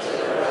 but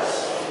deliver us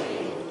from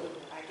evil.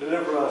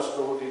 Deliver us,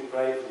 Lord, we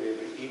pray, from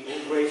every evil.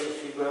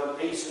 Graciously grant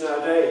peace in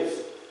our days,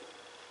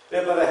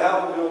 that by the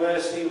help of your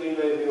mercy we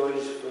may be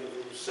always free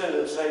from sin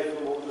and safe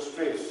from all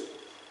distress,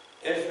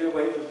 as we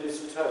await the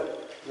blessed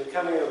hope and the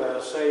coming of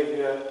our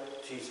Saviour,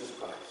 Jesus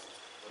Christ.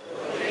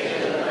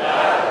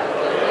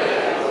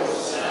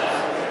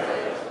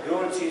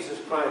 Lord Jesus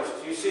Christ,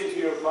 you said to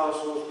your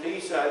apostles,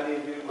 peace I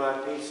leave you, my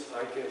peace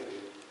I give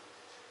you.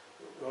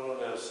 Not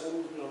on our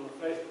sins, but on the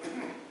faith.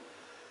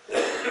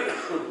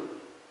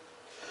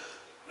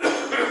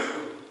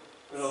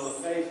 And on the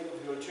faith of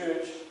your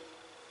church,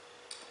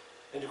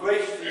 and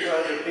graciously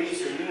grant her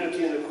peace and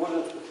unity in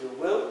accordance with your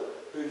will,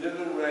 who live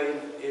and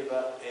reign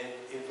ever and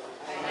ever.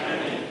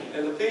 Amen.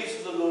 And the peace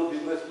of the Lord be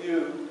with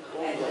you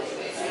always. And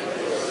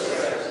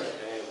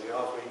we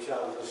offer each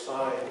other the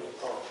sign of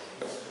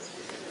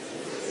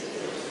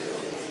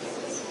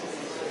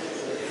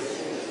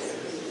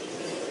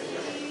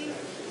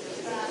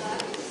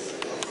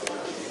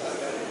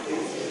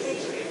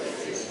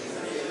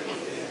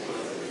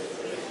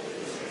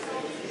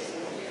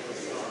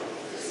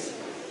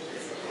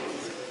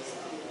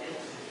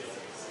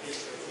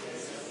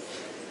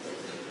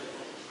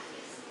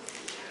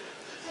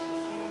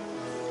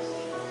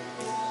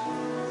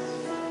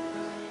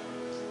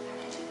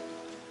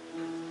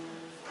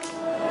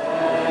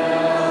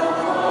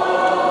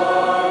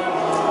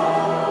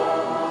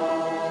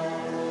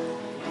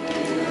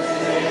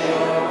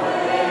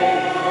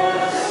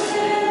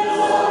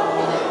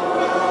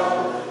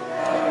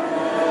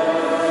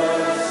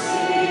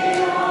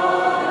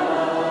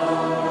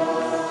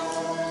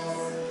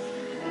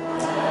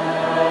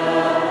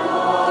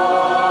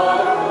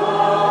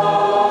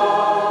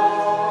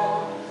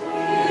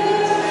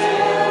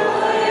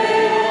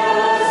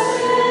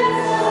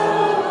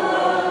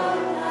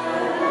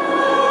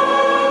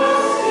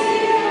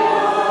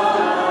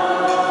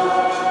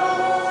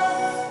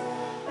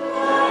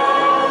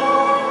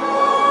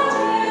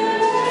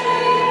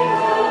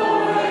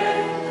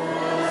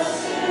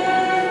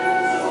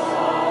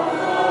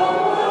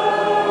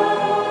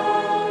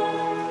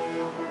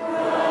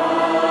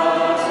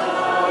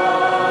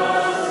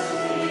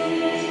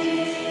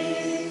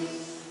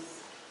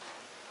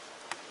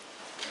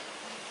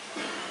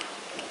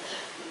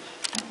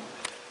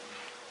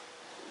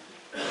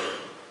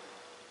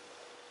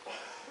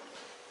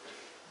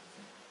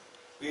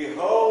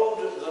Behold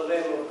the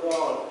Lamb of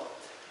God.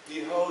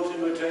 Behold him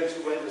who takes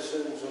away the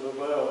sins of the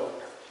world.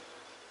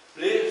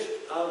 Blessed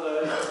are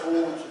those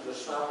called to the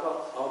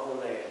supper of the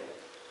Lamb.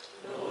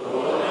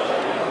 Lord, I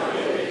am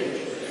worthy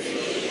to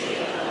receive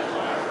and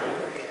honor,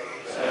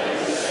 so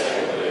you say a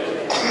word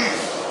and my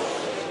soul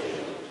shall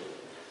heal.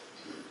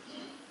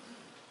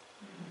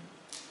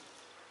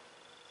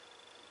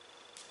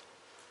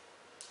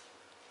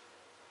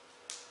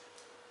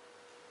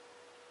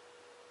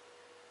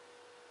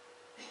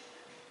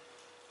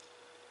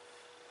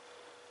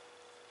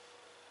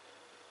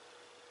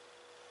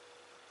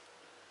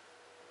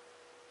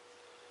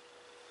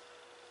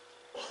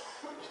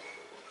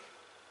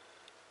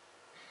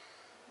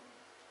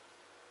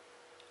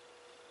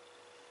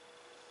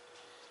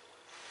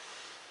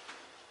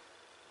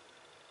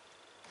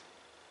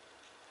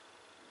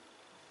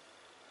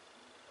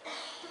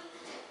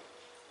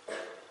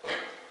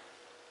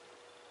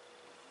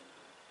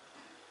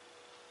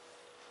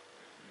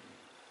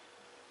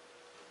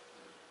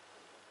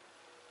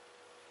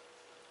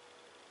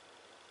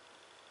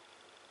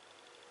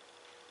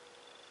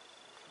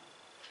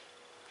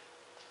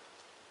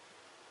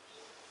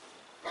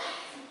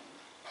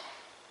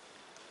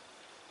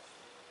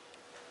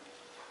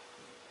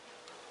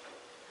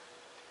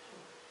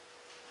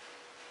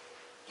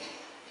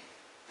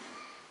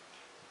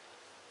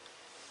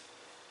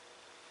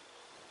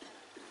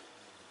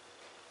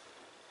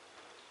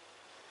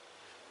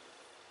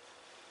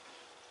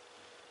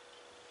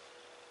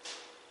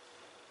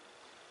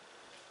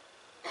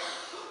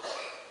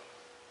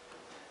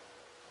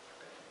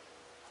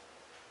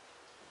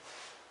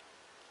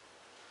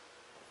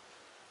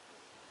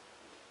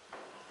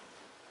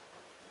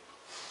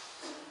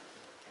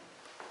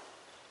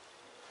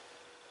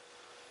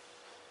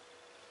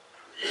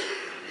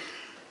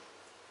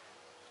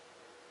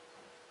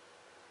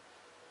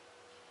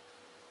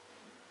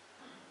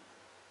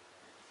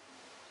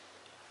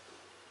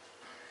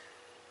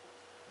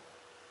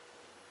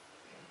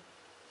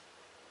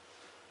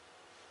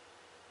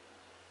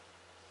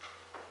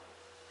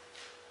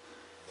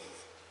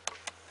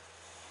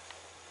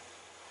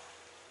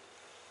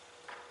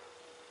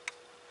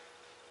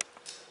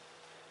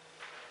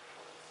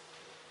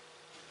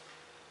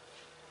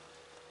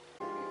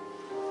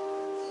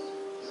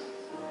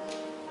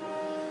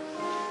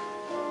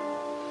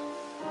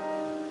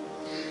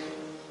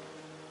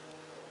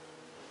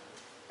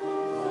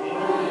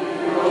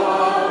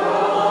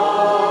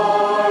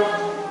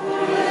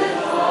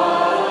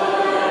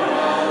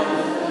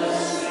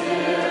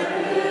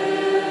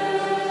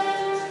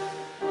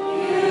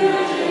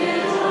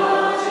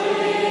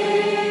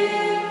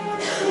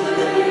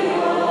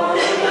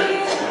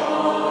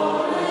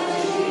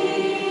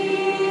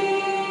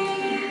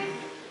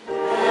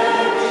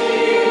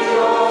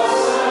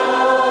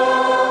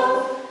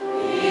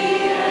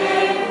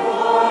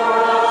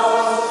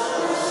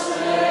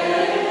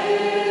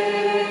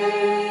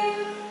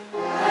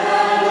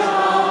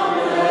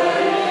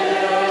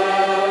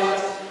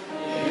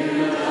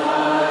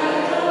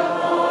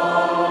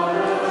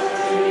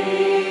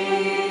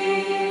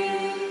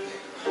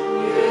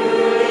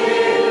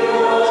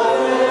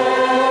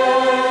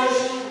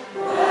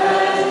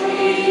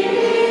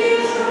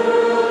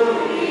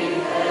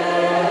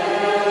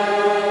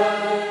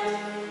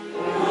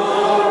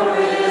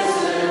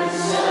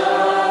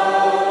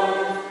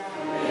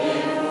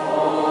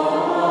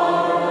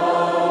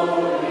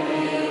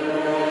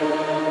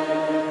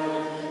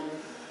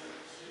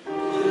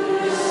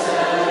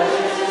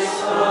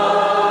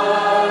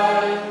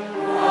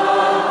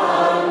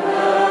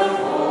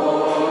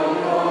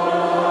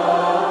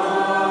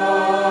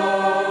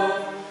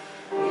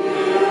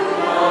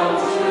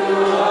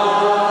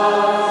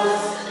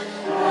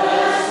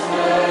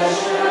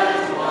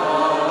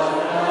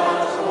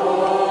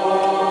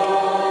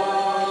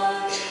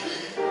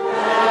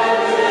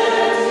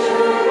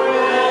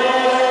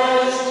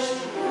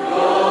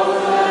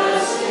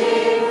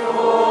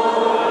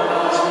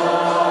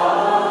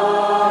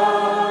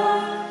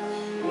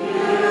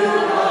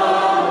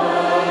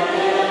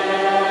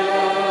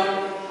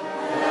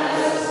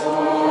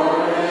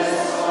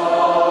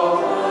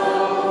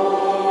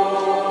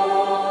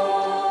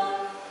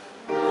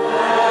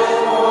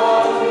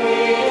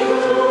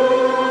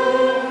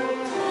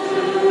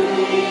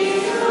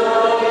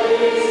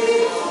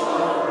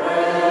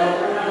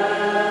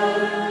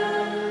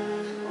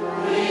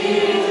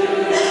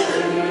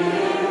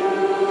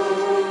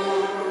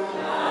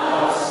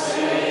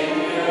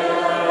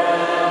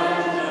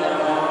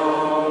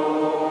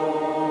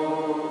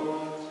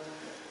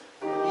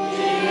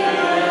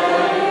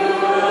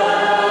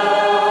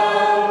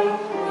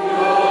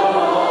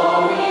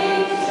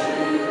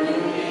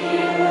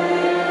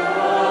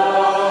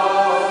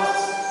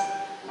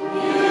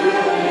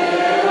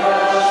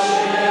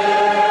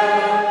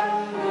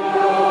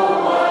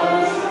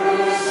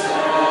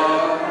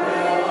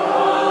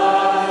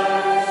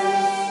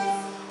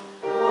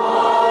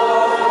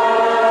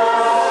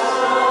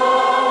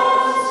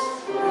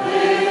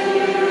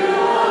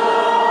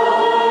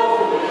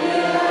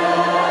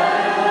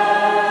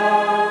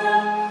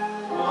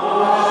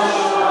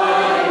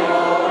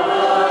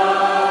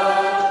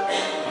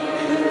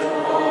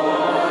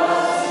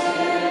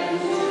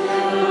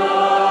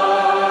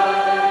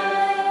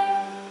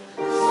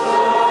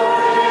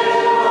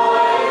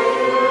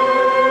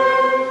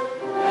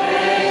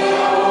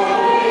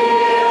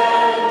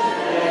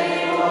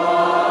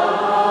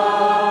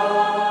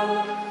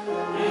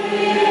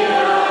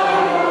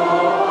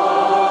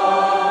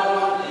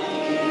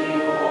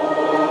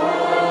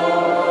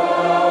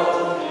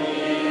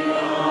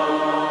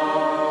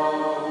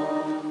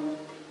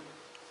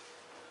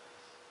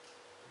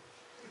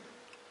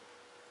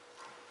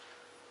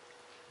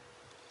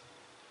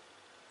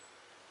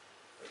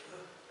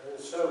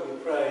 so we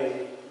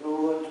pray,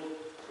 Lord,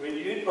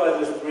 renewed by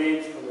this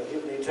bread from the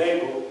heavenly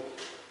table,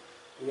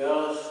 we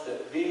ask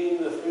that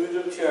being the food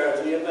of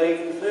charity, it may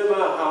confirm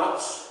our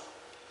hearts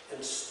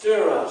and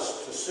stir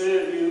us to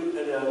serve you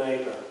and our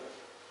neighbour.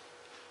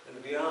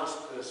 And we ask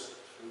this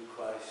through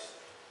Christ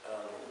our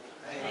Lord.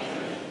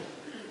 Amen.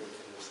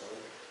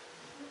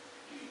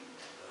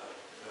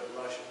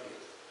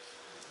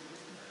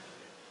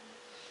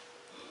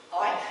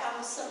 I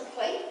come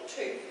simply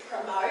to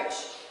promote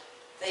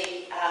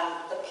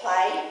the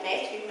play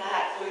Matthew,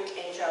 Mark, Luke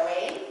and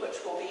Joanne, which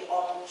will be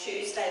on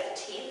Tuesday the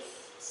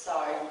 10th, so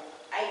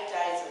 8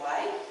 days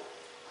away.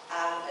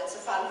 It's a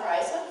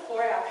fundraiser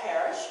for our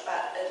parish,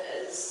 but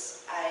it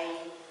is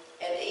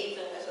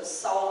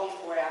solely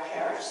for our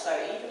parish, so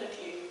even if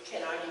you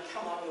can only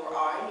come on your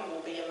own, you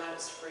will be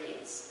amongst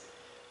friends.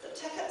 The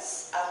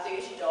tickets are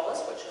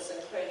 $30, which is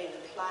including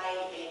the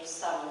play and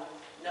some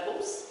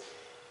nibbles,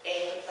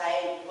 and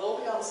they will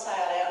be on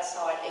sale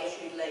outside as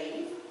you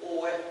leave,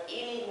 or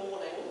any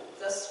morning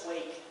this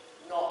week,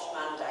 not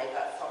Monday,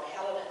 but from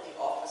Helen at the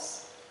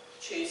office,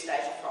 Tuesday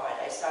to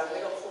Friday. So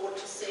we look forward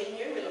to seeing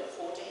you, we look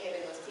forward to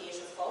having the theatre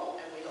full,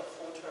 and we look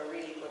forward to a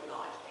really good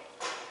night.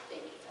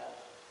 Thank you, Phil.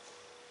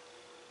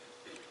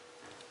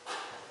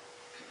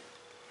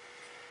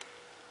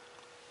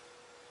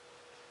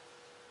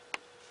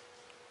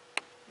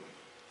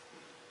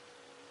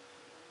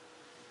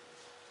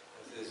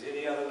 If there's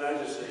any other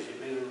notices, you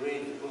better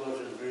read the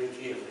bulletin very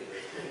carefully.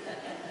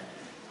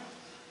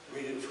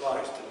 Read it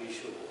twice to be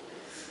sure.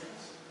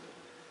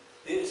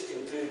 Let's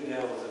conclude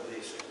now with a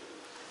blessing.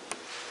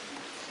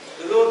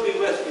 The Lord be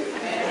with you.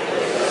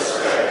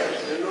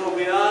 And Lord,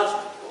 we ask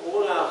for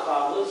all our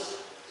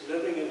fathers,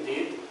 living and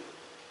dead,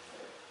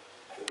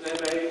 that they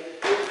may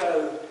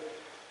echo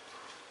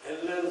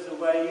and live the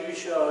way you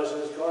show us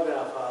as God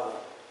our Father,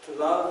 to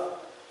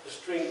love, to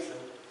strengthen,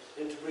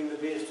 and to bring the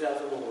best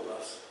out of all of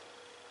us.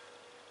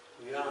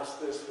 We ask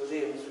this for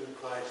them through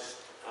Christ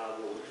our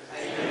Lord.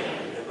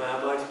 Amen. And may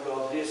Almighty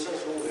God bless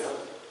us all now,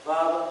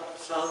 Father,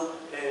 Son,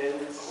 and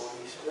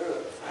Holy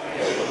Spirit.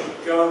 Amen.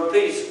 Go in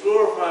peace,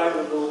 glorifying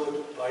the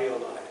Lord by your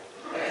life.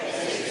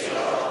 Thanks be to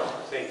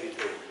God. Thank you,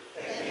 too.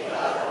 Thank you,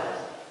 Father.